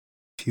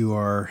If you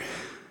are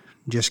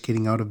just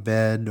getting out of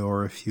bed,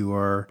 or if you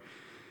are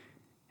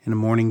in a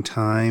morning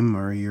time,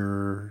 or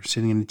you're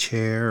sitting in a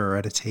chair or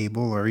at a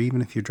table, or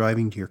even if you're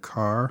driving to your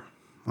car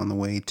on the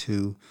way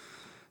to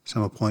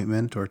some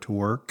appointment or to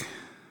work,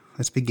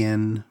 let's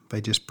begin by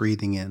just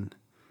breathing in.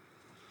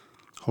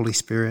 Holy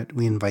Spirit,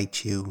 we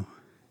invite you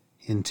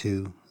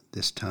into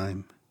this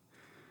time.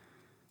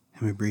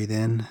 And we breathe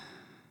in,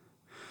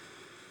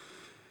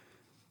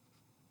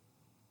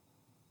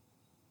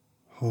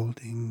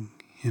 holding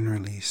and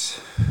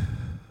release.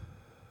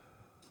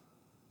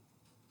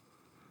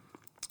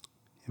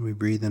 And we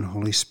breathe in,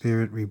 Holy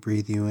Spirit, we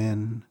breathe you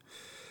in.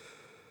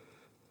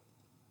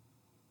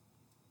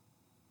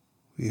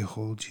 We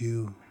hold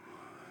you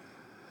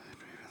and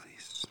we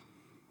release.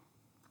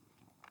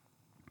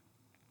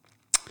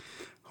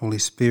 Holy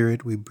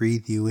Spirit, we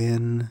breathe you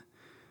in,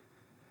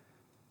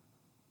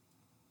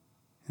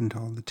 and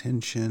all the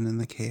tension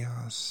and the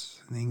chaos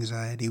and the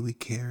anxiety we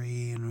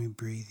carry, and we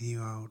breathe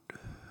you out.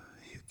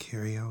 You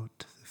carry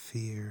out the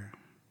fear,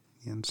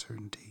 the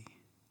uncertainty.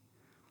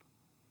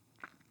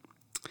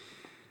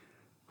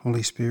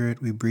 Holy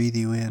Spirit, we breathe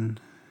you in,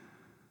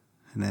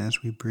 and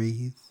as we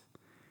breathe,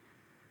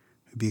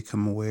 we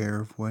become aware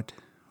of what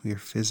we are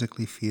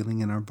physically feeling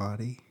in our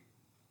body,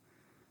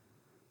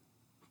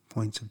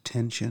 points of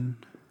tension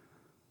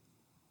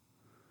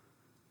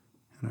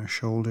in our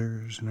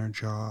shoulders, in our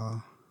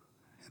jaw,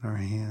 in our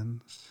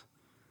hands,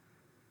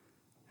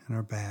 in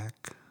our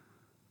back.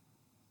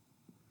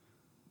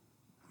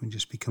 We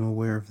just become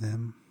aware of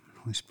them.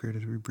 Holy Spirit,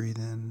 as we breathe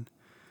in,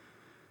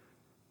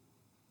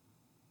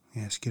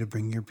 we ask you to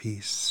bring your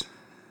peace.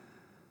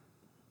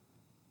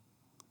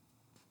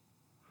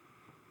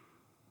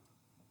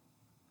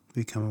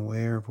 Become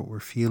aware of what we're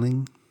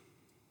feeling.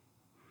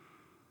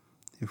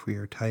 If we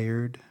are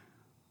tired,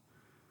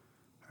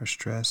 are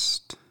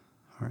stressed,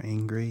 are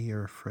angry,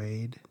 or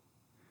afraid,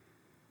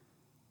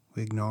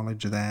 we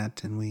acknowledge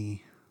that and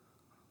we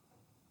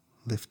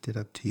lift it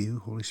up to you.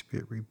 Holy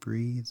Spirit, we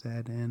breathe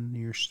that in,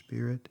 your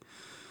Spirit.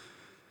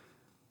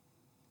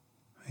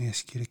 I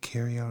ask you to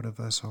carry out of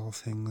us all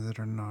things that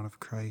are not of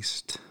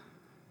Christ.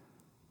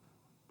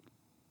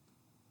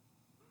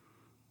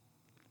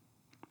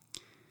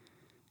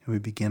 And we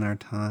begin our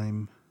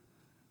time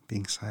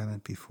being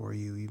silent before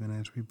you, even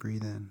as we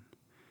breathe in.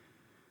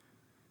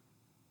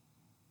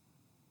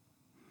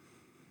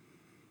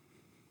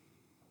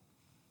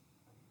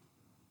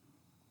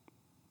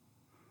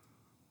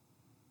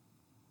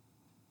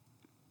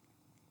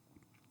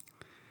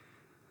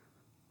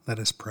 Let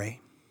us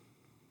pray.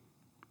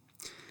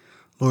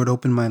 Lord,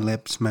 open my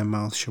lips, my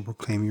mouth shall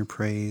proclaim your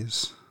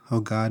praise. O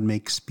God,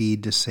 make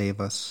speed to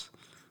save us.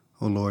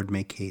 O Lord,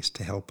 make haste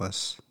to help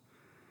us.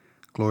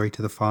 Glory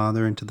to the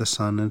Father, and to the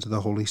Son, and to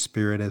the Holy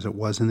Spirit, as it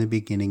was in the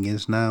beginning,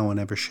 is now, and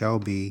ever shall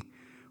be,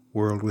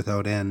 world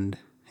without end.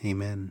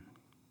 Amen.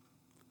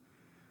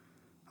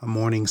 A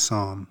morning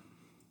psalm,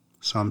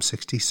 Psalm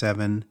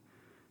 67,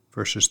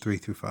 verses 3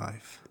 through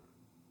 5.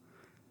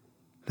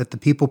 Let the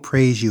people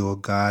praise you, O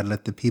God,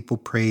 let the people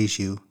praise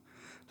you.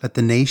 Let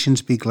the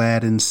nations be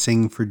glad and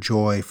sing for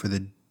joy,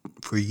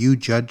 for you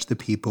judge the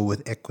people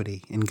with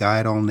equity and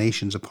guide all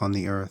nations upon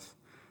the earth.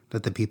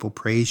 Let the people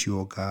praise you,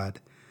 O God.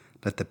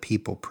 Let the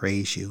people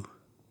praise you.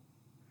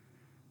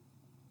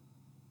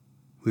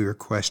 We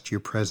request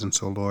your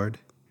presence, O Lord.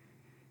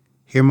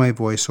 Hear my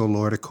voice, O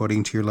Lord,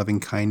 according to your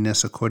loving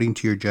kindness, according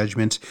to your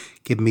judgments,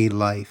 give me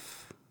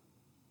life.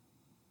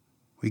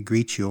 We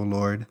greet you, O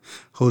Lord.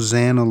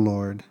 Hosanna,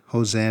 Lord.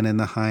 Hosanna in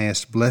the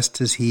highest.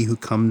 Blessed is he who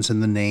comes in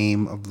the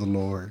name of the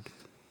Lord.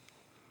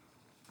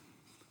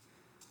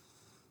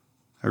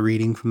 A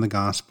reading from the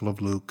Gospel of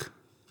Luke.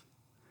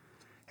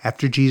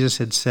 After Jesus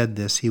had said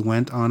this, he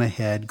went on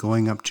ahead,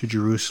 going up to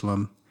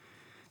Jerusalem.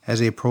 As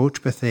he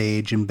approached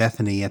Bethphage and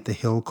Bethany at the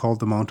hill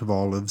called the Mount of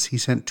Olives, he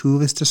sent two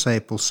of his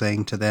disciples,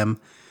 saying to them,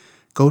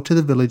 Go to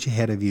the village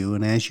ahead of you,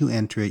 and as you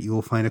enter it, you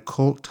will find a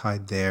colt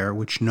tied there,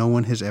 which no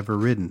one has ever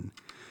ridden.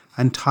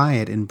 Untie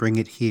it and bring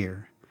it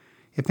here.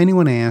 If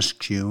anyone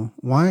asks you,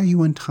 Why are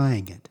you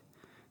untying it?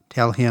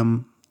 Tell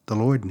him, The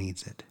Lord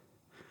needs it.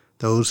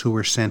 Those who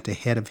were sent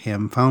ahead of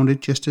him found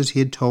it just as he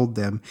had told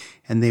them,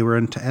 and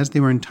as they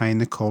were untying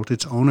the colt,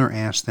 its owner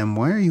asked them,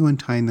 Why are you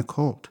untying the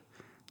colt?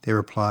 They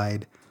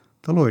replied,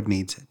 The Lord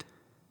needs it.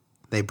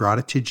 They brought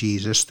it to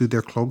Jesus, threw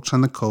their cloaks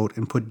on the coat,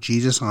 and put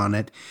Jesus on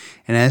it,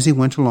 and as he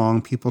went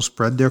along, people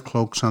spread their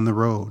cloaks on the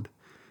road.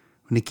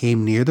 When he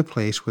came near the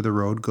place where the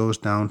road goes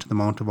down to the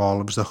Mount of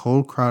Olives, the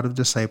whole crowd of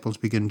disciples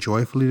began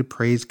joyfully to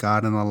praise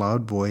God in a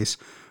loud voice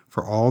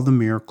for all the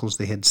miracles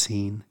they had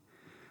seen.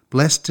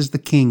 Blessed is the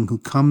King who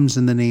comes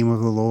in the name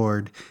of the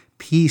Lord,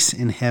 peace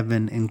in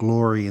heaven and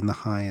glory in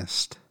the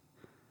highest.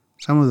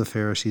 Some of the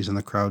Pharisees in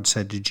the crowd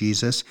said to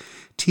Jesus,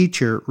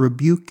 Teacher,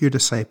 rebuke your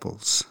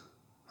disciples.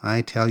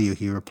 I tell you,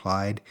 he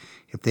replied,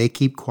 if they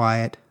keep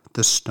quiet,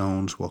 the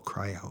stones will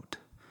cry out.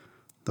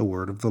 The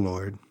word of the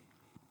Lord.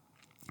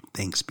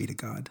 Thanks be to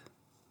God.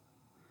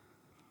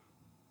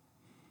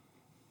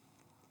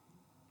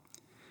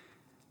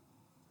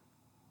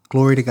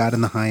 Glory to God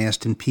in the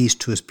highest, and peace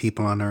to his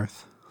people on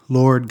earth.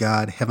 Lord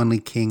God, Heavenly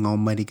King,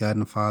 Almighty God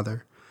and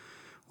Father,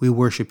 we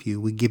worship you,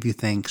 we give you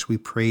thanks, we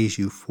praise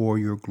you for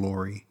your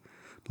glory.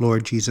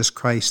 Lord Jesus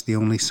Christ, the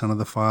only Son of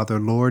the Father,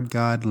 Lord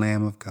God,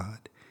 Lamb of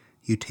God,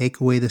 you take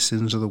away the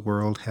sins of the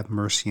world, have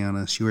mercy on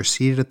us. You are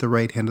seated at the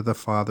right hand of the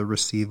Father,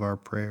 receive our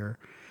prayer.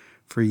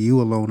 For you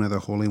alone are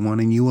the Holy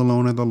One, and you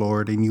alone are the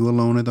Lord, and you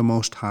alone are the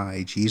Most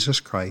High, Jesus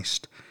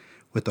Christ,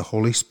 with the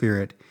Holy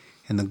Spirit,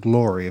 and the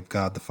glory of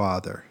God the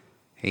Father.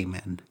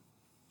 Amen.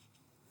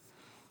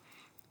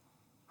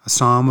 A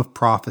psalm of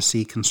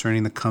prophecy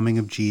concerning the coming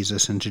of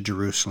Jesus into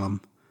Jerusalem.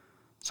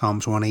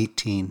 Psalms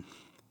 118.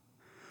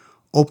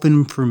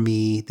 Open for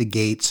me the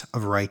gates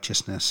of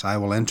righteousness. I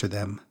will enter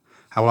them.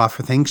 I will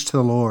offer thanks to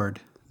the Lord.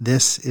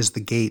 This is the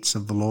gates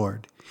of the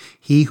Lord.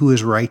 He who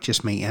is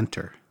righteous may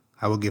enter.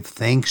 I will give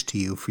thanks to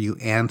you, for your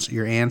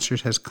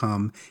answers has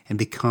come and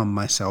become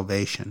my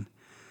salvation.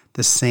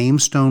 The same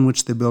stone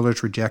which the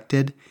builders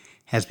rejected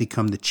has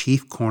become the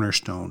chief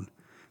cornerstone.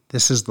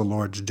 This is the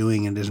Lord's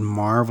doing, and is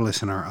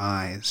marvelous in our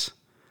eyes.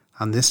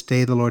 On this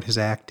day the Lord has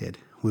acted.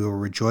 We will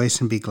rejoice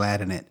and be glad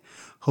in it.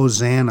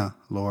 Hosanna,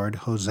 Lord,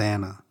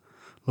 Hosanna.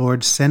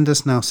 Lord, send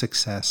us now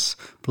success.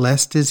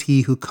 Blessed is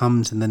he who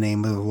comes in the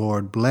name of the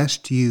Lord.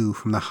 Blessed you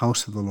from the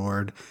house of the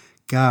Lord.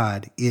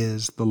 God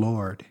is the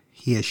Lord.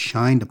 He has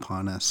shined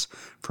upon us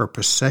for a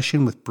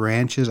procession with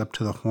branches up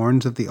to the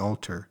horns of the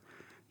altar.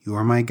 You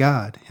are my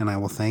God, and I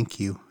will thank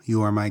you.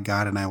 You are my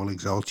God, and I will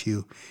exalt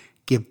you.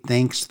 Give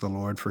thanks to the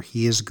Lord, for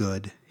he is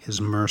good.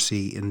 His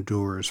mercy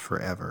endures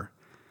forever.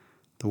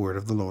 The word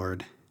of the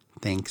Lord.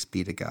 Thanks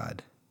be to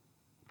God.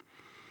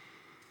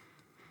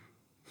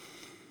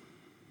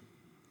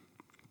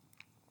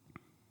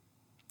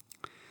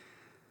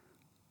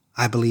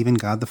 I believe in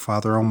God the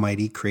Father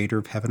Almighty, creator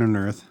of heaven and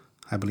earth.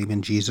 I believe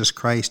in Jesus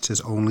Christ,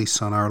 his only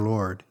Son, our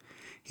Lord.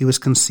 He was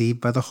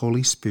conceived by the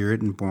Holy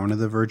Spirit and born of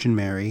the Virgin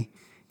Mary.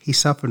 He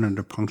suffered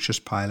under Pontius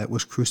Pilate,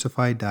 was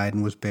crucified, died,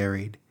 and was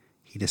buried.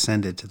 He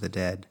descended to the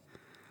dead.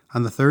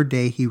 On the third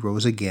day he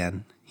rose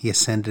again. He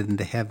ascended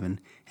into heaven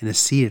and is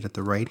seated at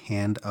the right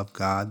hand of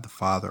God the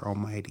Father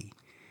Almighty.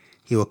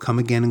 He will come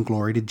again in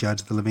glory to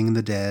judge the living and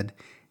the dead,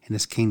 and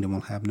his kingdom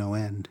will have no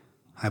end.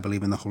 I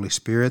believe in the Holy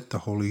Spirit, the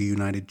Holy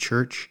United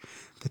Church,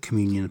 the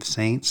communion of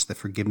saints, the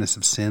forgiveness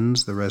of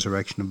sins, the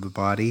resurrection of the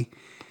body,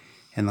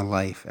 and the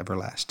life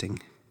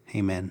everlasting.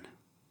 Amen.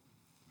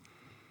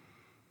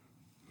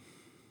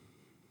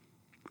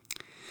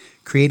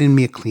 Create in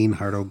me a clean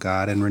heart, O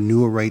God, and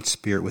renew a right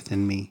spirit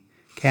within me.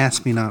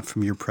 Cast me not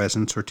from your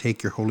presence, or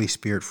take your Holy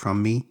Spirit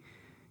from me.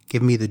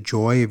 Give me the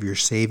joy of your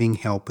saving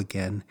help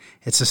again,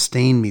 and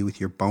sustain me with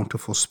your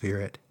bountiful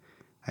Spirit.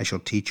 I shall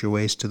teach your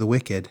ways to the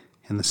wicked,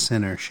 and the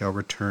sinner shall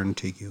return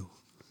to you.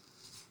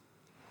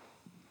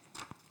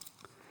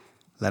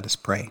 Let us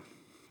pray.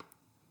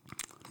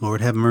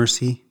 Lord, have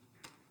mercy.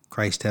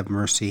 Christ, have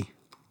mercy.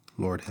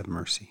 Lord, have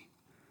mercy.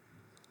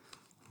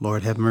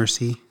 Lord, have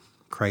mercy.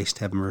 Christ,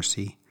 have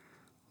mercy.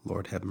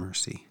 Lord, have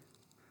mercy.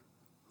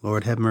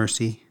 Lord, have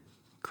mercy.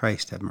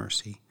 Christ, have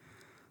mercy.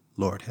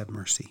 Lord, have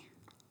mercy.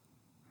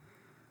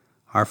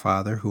 Our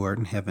Father, who art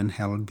in heaven,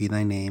 hallowed be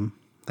thy name.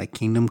 Thy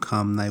kingdom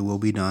come, thy will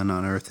be done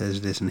on earth as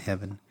it is in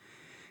heaven.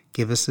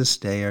 Give us this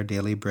day our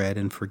daily bread,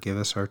 and forgive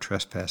us our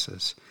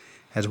trespasses,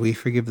 as we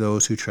forgive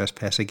those who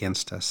trespass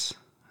against us.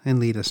 And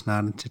lead us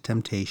not into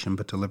temptation,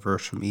 but deliver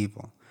us from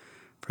evil.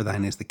 For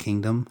thine is the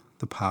kingdom,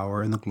 the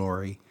power, and the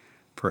glory,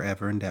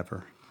 forever and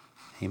ever.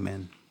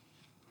 Amen.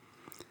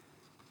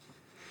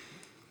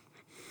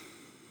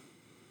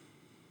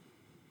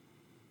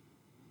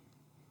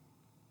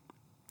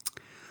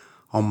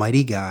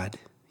 Almighty God,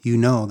 you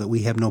know that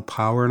we have no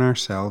power in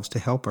ourselves to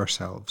help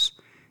ourselves.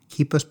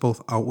 Keep us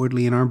both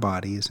outwardly in our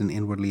bodies and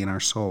inwardly in our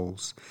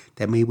souls,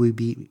 that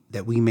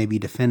we may be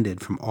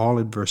defended from all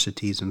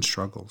adversities and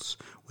struggles,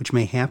 which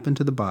may happen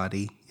to the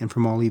body, and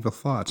from all evil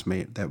thoughts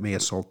that may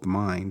assault the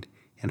mind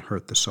and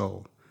hurt the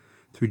soul.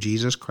 Through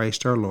Jesus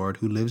Christ our Lord,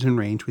 who lives and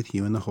reigns with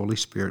you in the Holy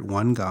Spirit,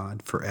 one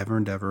God, forever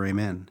and ever.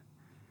 Amen.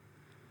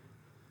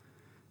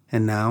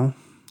 And now,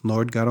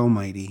 Lord God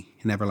Almighty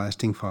and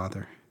everlasting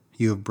Father,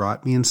 you have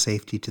brought me in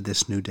safety to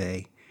this new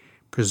day.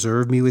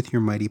 Preserve me with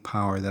your mighty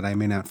power, that I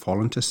may not fall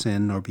into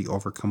sin nor be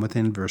overcome with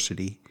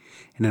adversity,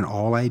 and in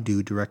all I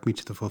do direct me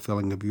to the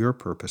fulfilling of your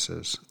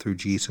purposes, through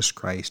Jesus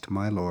Christ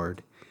my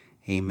Lord.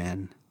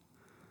 Amen.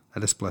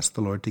 Let us bless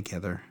the Lord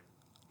together.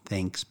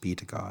 Thanks be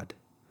to God.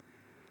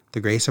 The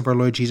grace of our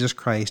Lord Jesus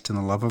Christ, and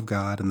the love of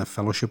God, and the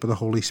fellowship of the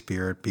Holy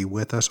Spirit be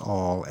with us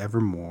all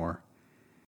evermore.